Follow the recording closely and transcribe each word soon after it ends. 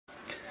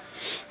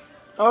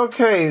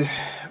Okay,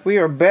 we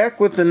are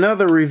back with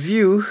another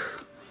review,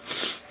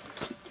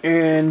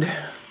 and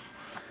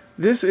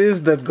this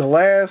is the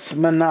Glass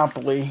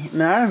Monopoly.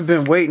 Now, I've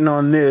been waiting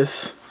on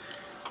this,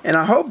 and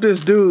I hope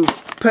this dude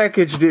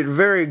packaged it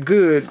very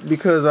good,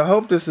 because I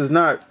hope this is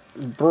not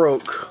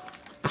broke.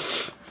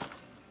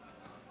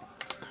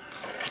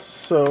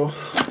 So,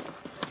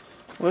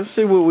 let's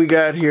see what we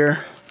got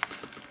here.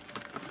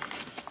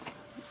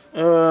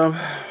 I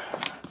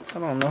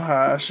don't know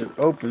how I should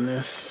open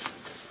this.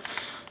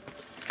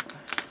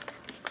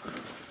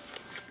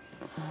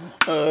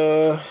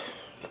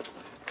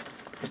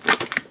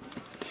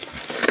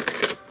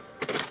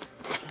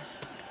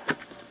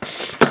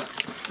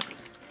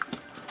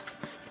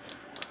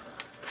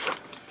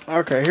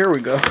 Okay, here we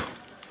go.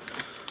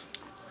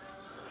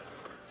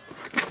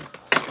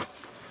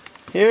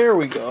 Here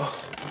we go.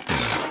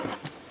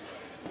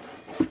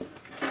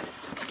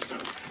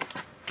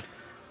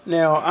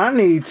 Now I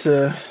need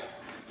to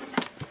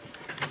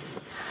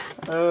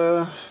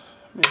let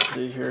me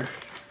see here.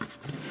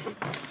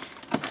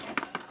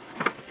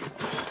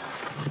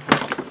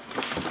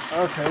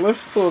 Okay,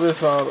 let's pull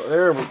this out.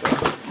 There we go.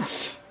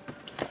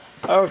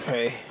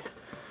 Okay.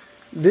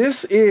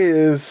 This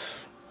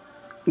is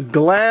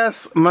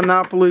Glass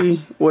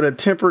Monopoly with a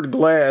tempered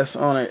glass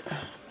on it.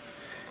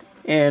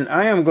 And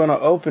I am going to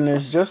open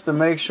this just to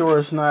make sure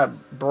it's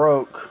not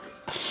broke.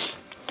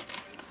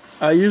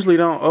 I usually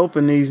don't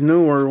open these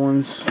newer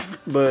ones,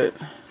 but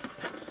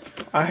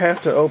I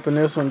have to open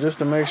this one just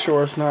to make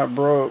sure it's not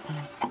broke.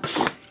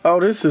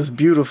 Oh, this is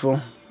beautiful.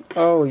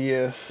 Oh,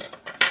 yes.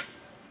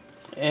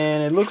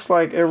 And it looks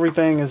like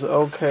everything is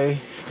okay.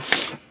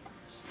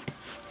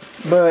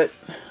 But,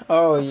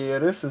 oh yeah,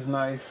 this is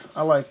nice.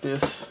 I like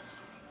this.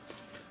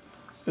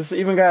 It's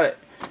even got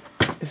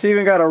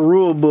a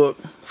rule book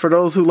for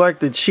those who like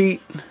to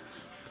cheat.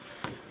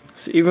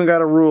 It's even got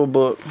a rule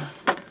book.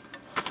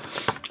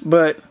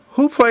 But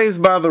who plays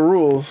by the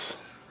rules?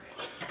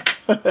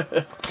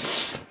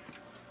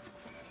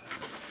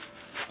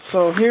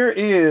 So here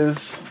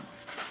is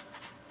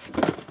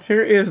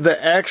the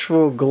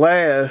actual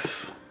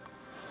glass.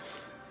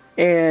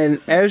 And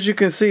as you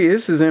can see,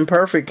 this is in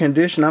perfect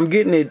condition. I'm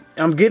getting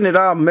it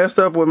all messed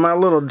up with my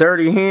little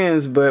dirty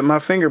hands, but my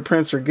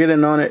fingerprints are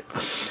getting on it.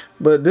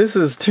 But this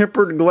is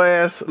tempered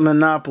glass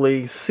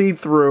Monopoly,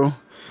 see-through.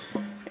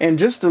 And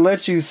just to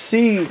let you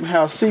see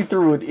how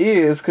see-through it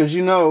is, because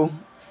you know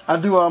I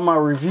do all my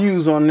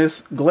reviews on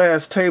this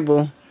glass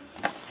table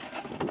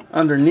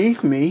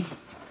underneath me.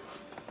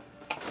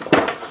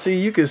 See,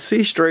 you can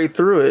see straight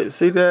through it.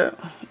 See that?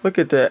 Look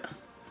at that.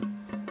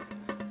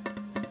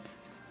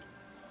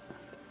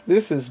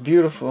 This is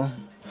beautiful.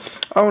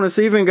 Oh, and it's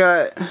even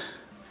got,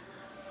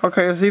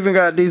 okay, it's even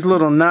got these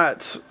little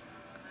knots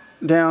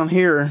down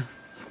here.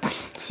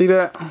 See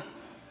that?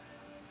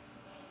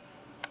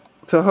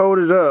 To hold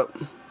it up.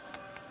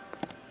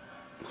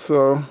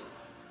 So,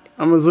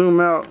 I'm going to zoom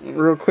out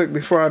real quick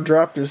before I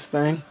drop this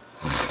thing.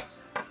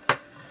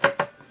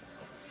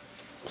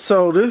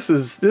 So, this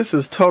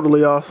is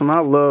totally awesome. I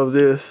love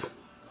this.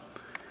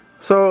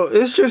 So,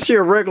 it's just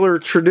your regular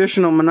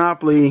traditional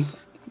Monopoly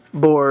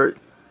board.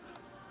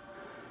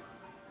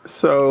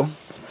 So,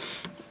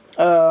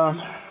 I'm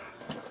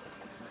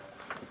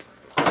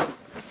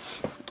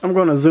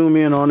going to zoom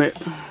in on it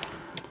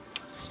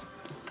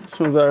as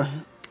soon as I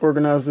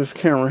organize this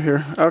camera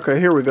here. Okay,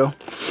 here we go.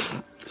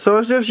 So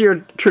it's just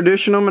your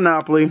traditional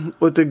Monopoly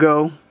with the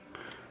Go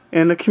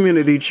and the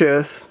community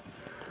chest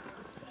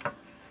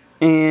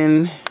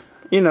and,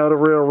 you know, the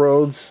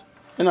railroads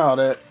and all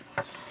that.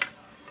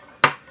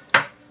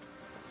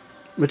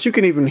 But you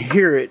can even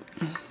hear it.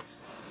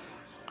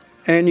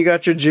 And you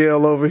got your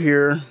jail over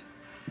here.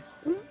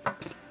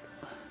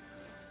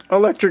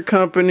 Electric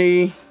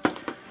Company,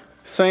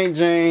 St.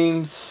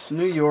 James,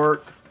 New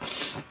York.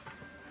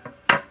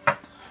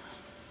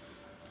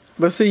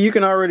 But see, you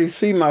can already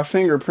see my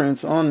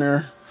fingerprints on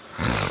there.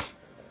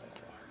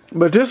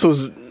 But this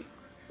was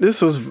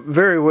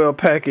very well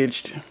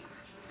packaged.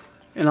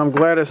 And I'm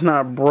glad it's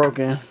not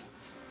broken.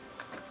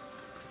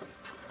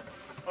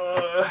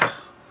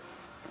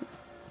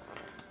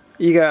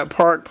 You got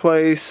Park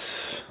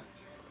Place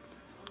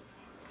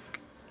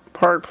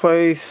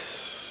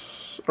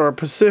or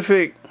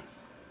Pacific,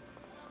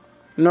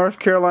 North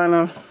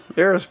Carolina.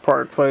 There's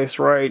Park Place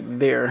right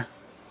there.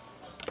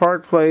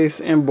 Park Place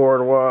and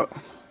Boardwalk.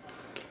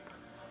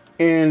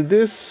 And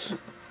this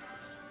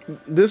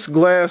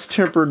glass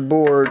tempered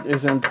board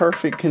is in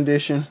perfect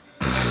condition.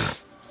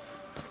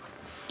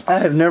 I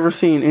have never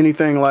seen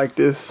anything like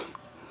this.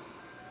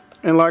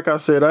 And like I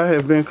said, I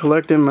have been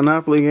collecting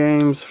Monopoly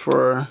games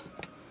for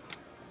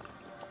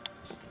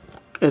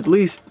at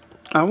least,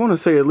 I want to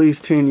say at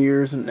least 10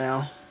 years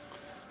now.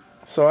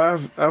 So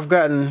I've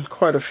gotten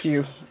quite a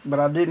few, but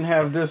I didn't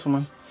have this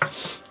one.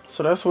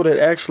 So that's what it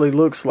actually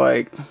looks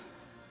like.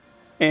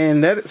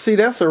 And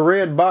that's a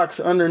red box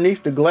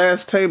underneath the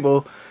glass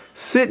table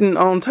sitting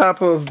on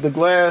top of the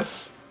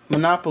glass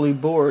Monopoly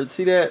board.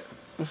 See that?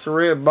 It's a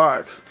red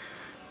box.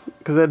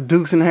 Because that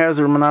Dukes and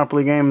Hazzard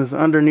Monopoly game is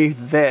underneath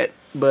that.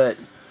 But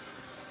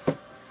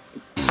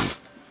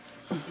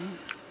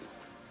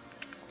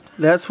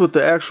That's what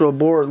the actual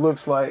board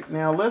looks like.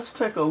 Now let's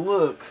take a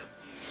look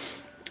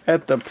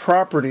at the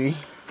property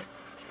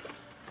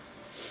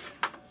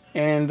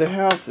and the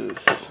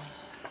houses.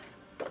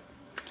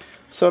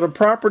 So the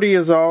property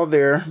is all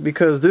there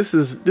because this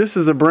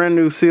is a brand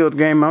new sealed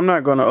game. I'm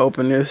not going to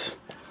open this,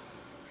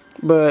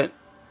 but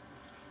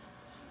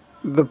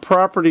the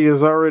property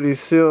is already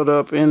sealed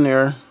up in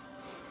there,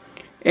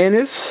 and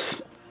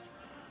it's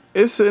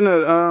in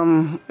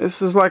a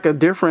this is like a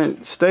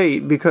different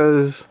state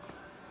because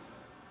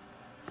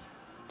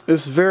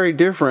it's very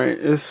different.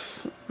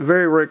 It's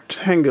very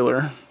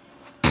rectangular,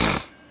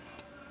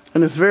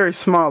 and it's very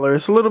smaller.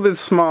 It's a little bit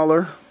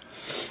smaller.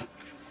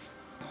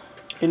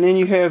 And then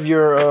you have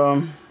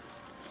your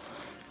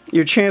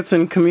chance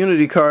and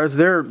community cards.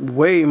 They're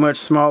way much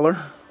smaller.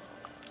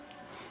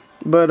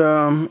 But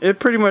it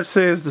pretty much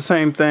says the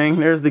same thing.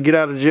 There's the get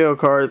out of jail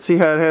card. See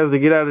how it has the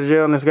get out of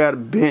jail and it's got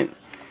it bent.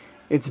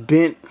 It's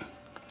bent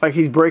like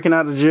he's breaking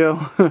out of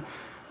jail.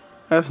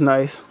 That's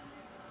nice.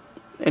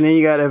 And then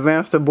you got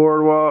advance to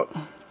boardwalk.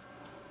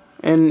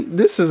 And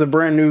this is a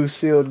brand new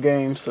sealed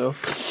game. So,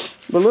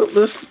 but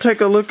let's take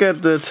a look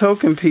at the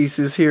token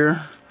pieces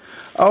here.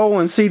 Oh,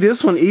 and see,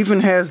 this one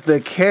even has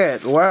the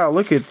cat. Wow,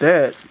 look at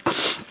that.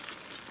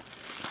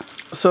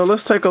 So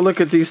let's take a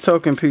look at these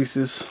token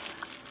pieces.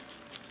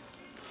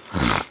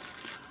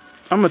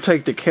 I'm going to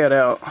take the cat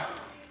out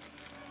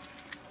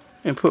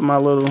and put my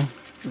little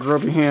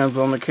grubby hands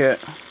on the cat.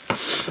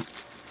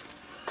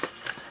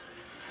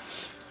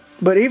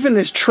 But even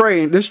this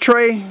tray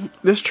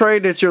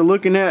that you're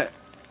looking at,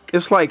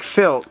 it's like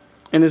felt.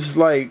 And it's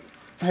like,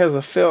 has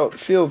a felt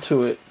feel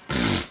to it.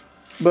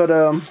 But,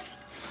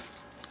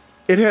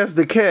 it has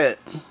the cat.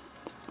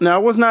 Now, I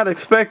was not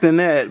expecting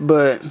that,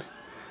 but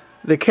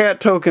the cat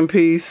token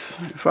piece,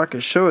 if I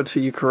could show it to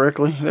you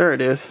correctly, there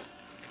it is.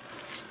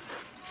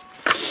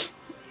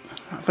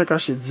 I think I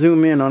should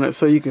zoom in on it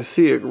so you can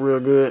see it real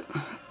good.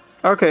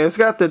 Okay, it's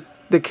got the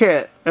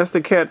cat. That's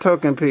the cat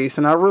token piece,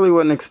 and I really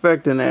wasn't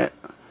expecting that.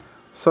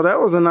 So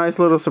that was a nice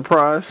little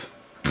surprise.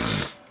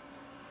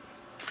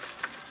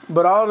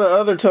 But all the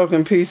other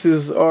token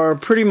pieces are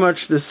pretty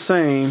much the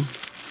same.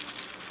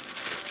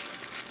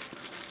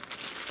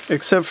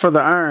 Except for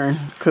the iron,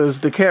 because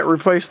the cat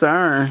replaced the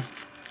iron.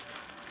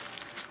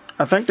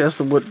 I think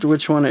that's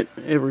which one it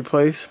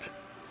replaced.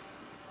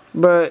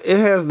 But it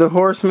has the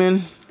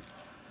horseman,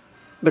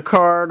 the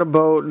car, the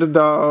boat, the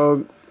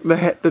dog,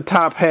 the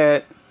top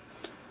hat,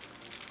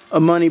 a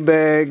money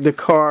bag, the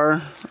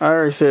car. I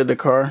already said the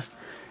car.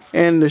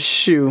 And the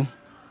shoe.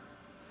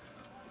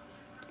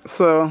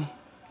 So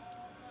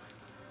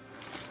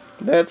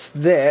that's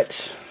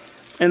that.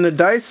 And the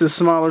dice is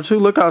smaller too.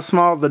 Look how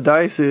small the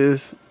dice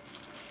is.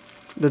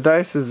 The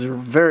dice is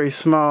very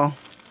small.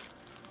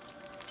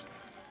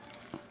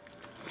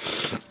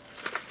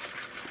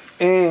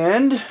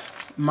 And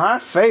my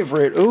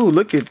favorite, ooh,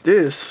 look at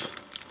this.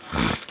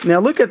 Now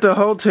look at the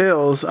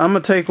hotels. I'm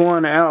going to take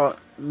one out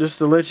just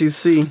to let you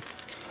see.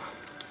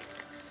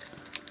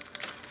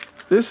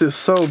 This is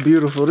so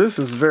beautiful. This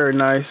is very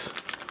nice.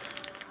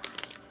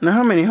 Now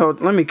how many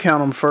hotels? Let me count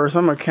them first.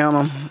 I'm going to count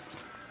them.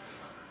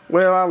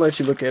 Well, I'll let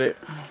you look at it.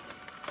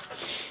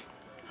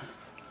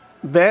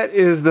 That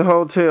is the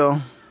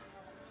hotel.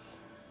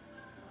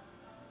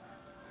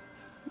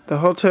 The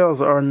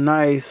hotels are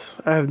nice.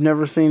 I have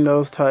never seen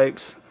those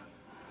types.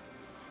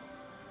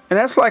 And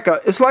that's like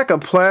it's like a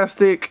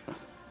plastic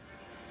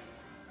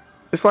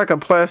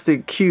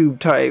cube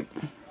type.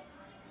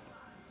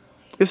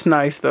 It's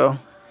nice though.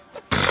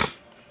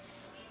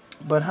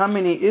 But how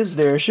many is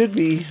there? It should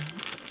be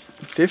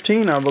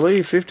 15, I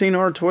believe. 15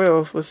 or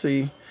 12. Let's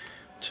see.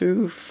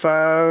 2,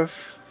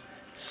 5,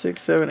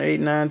 6, 7, 8,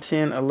 9,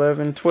 10,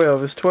 11,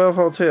 12. It's 12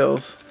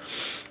 hotels.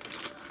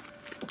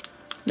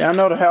 Now I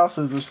know the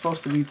houses are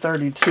supposed to be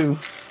 32.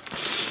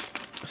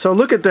 So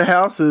look at the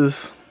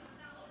houses.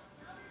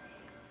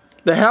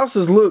 The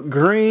houses look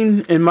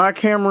green in my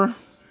camera.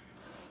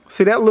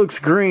 See, that looks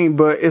green,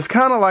 but it's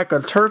kind of like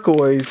a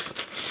turquoise.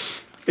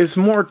 It's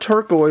more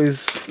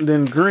turquoise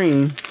than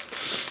green.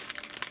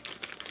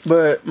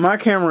 But my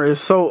camera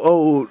is so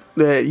old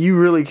that you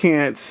really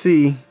can't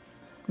see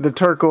the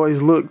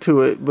turquoise look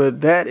to it.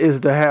 But that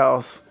is the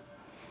house.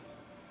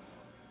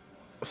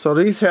 So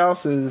these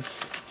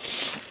houses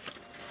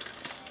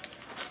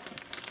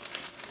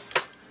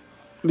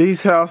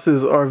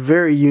are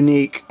very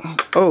unique.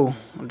 Oh,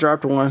 I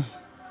dropped one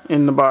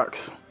in the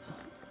box.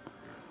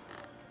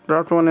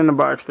 Dropped one in the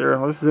box there.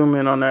 Let's zoom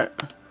in on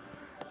that.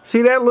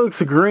 See, that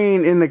looks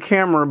green in the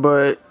camera,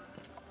 but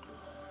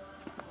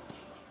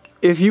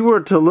if you were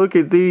to look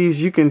at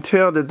these, you can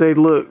tell that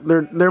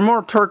they're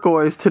more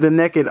turquoise to the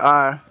naked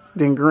eye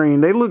than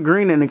green. They look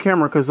green in the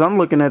camera because I'm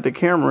looking at the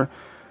camera.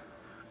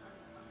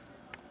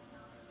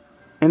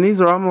 And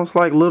these are almost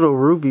like little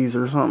rubies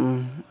or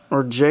something,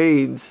 or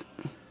jades.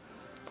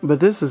 But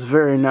this is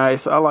very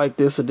nice. I like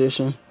this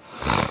edition.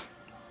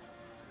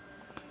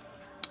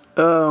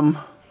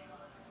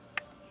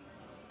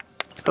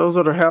 Those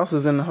are the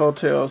houses and the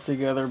hotels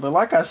together. But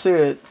like I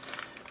said,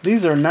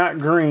 these are not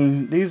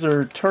green. These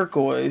are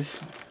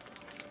turquoise.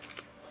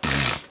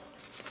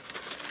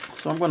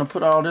 So I'm going to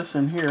put all this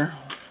in here.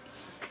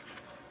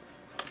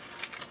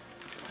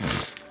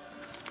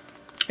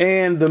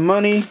 And the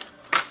money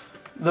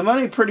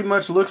pretty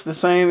much looks the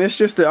same. It's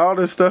just that all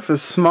this stuff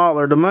is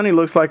smaller. The money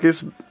looks like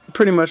it's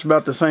pretty much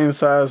about the same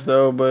size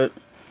though, but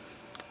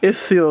it's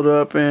sealed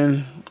up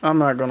and I'm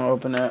not going to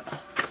open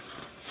that.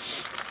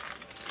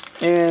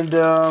 And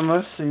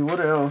let's see,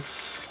 what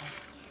else?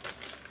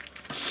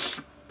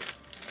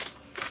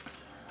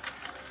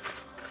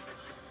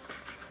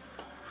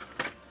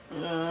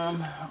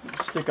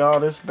 Stick all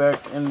this back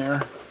in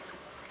there.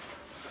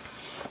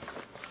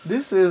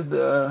 This is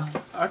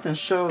I can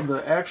show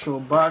the actual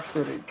box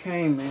that it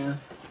came in.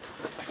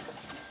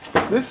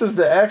 This is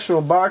the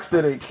actual box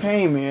that it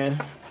came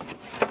in.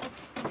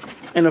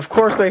 And of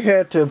course they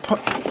had to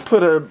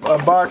put a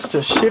box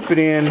to ship it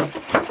in.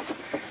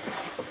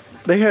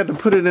 They had to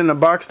put it in a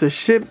box to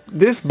ship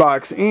this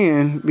box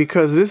in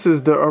because this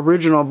is the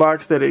original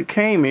box that it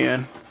came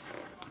in.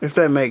 If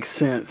that makes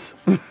sense.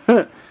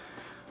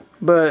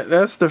 But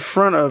that's the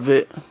front of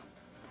it.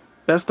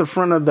 That's the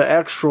front of the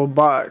actual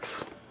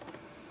box.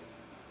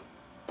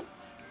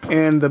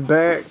 And the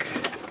back.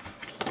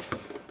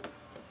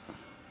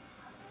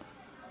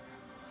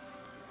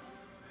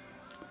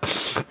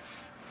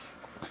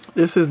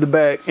 This is the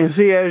back. And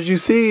see, as you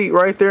see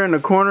right there in the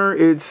corner,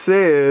 it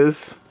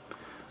says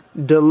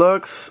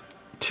Deluxe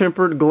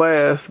Tempered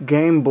Glass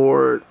Game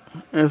Board.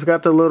 And it's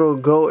got the little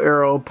go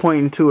arrow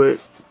pointing to it.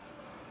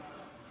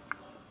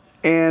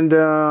 And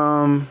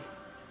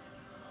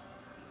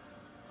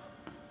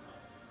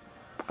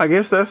I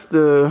guess that's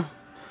the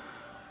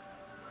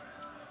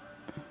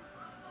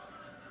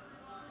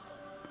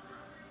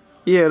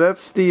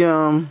that's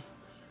the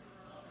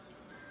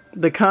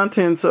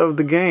contents of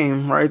the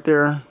game right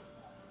there.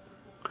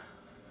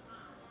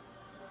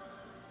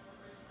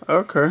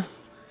 Okay.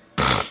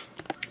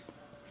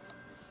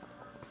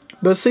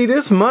 But see,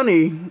 this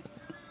money,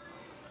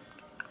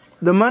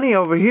 the money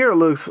over here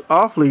looks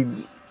awfully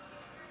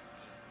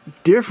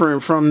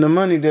different from the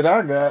money that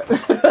I got.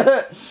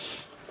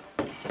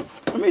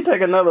 Let me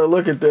take another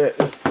look at that.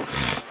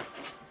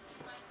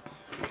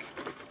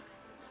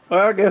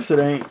 Well, I guess it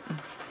ain't.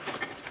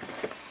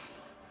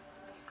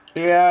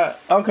 Yeah,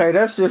 okay,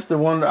 that's just the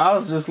one. I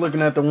was just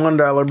looking at the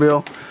 $1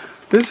 bill.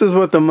 This is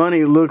what the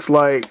money looks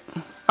like.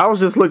 I was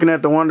just looking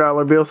at the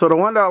 $1 bill. So the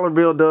 $1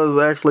 bill does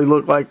actually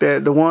look like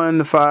that. The 1,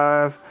 the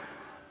 5,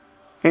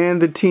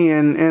 and the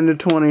 10, and the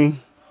 20,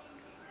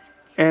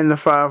 and the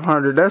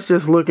 500. That's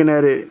just looking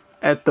at it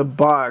at the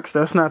box.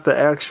 That's not the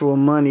actual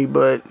money,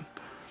 but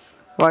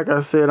like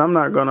I said, I'm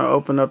not going to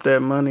open up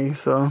that money.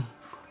 So,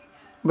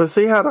 but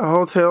see how the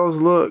hotels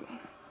look?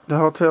 The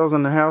hotels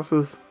and the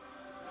houses?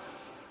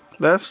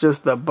 That's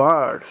just the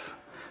box.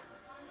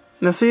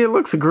 Now see, it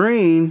looks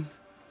green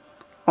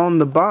on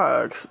the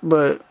box,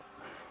 but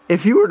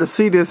if you were to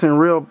see this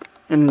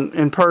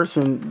in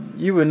person,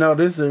 you would know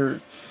they're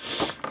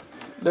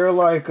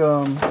like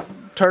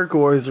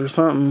turquoise or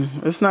something.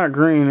 It's not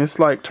green, it's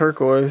like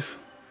turquoise.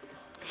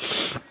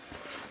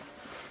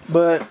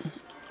 But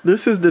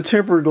this is the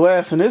tempered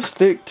glass, and it's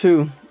thick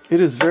too. It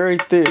is very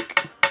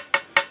thick.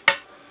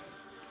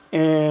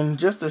 And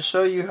just to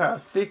show you how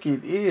thick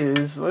it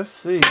is, let's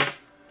see.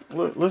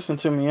 Look, listen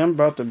to me. I'm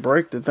about to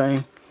break the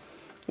thing.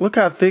 Look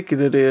how thick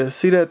it is.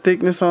 See that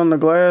thickness on the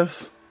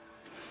glass?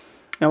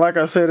 And like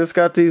I said, it's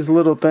got these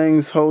little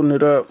things holding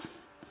it up.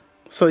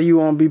 So you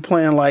won't be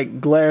playing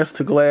like glass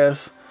to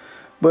glass.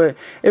 But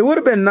it would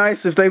have been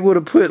nice if they would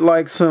have put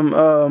like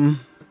some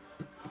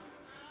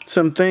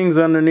things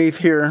underneath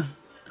here.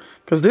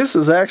 Because this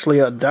is actually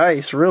a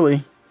dice,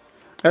 really.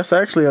 That's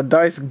actually a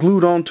dice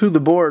glued onto the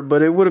board.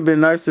 But it would have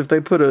been nice if they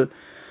put a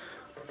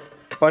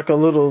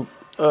little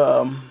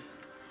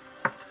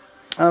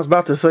I was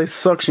about to say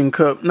suction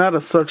cup, not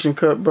a suction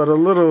cup, but a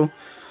little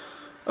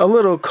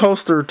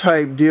coaster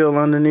type deal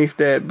underneath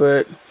that.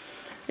 But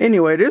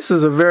anyway, this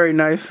is a very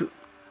nice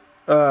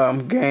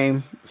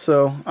game,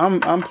 so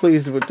I'm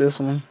pleased with this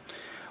one.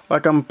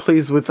 Like I'm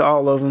pleased with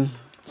all of them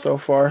so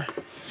far,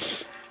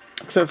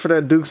 except for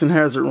that Dukes and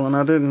Hazzard one.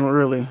 I didn't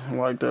really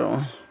like that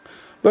one.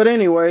 But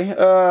anyway,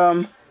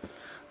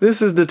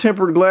 this is the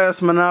Tempered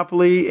Glass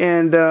Monopoly,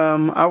 and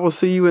I will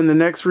see you in the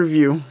next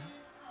review.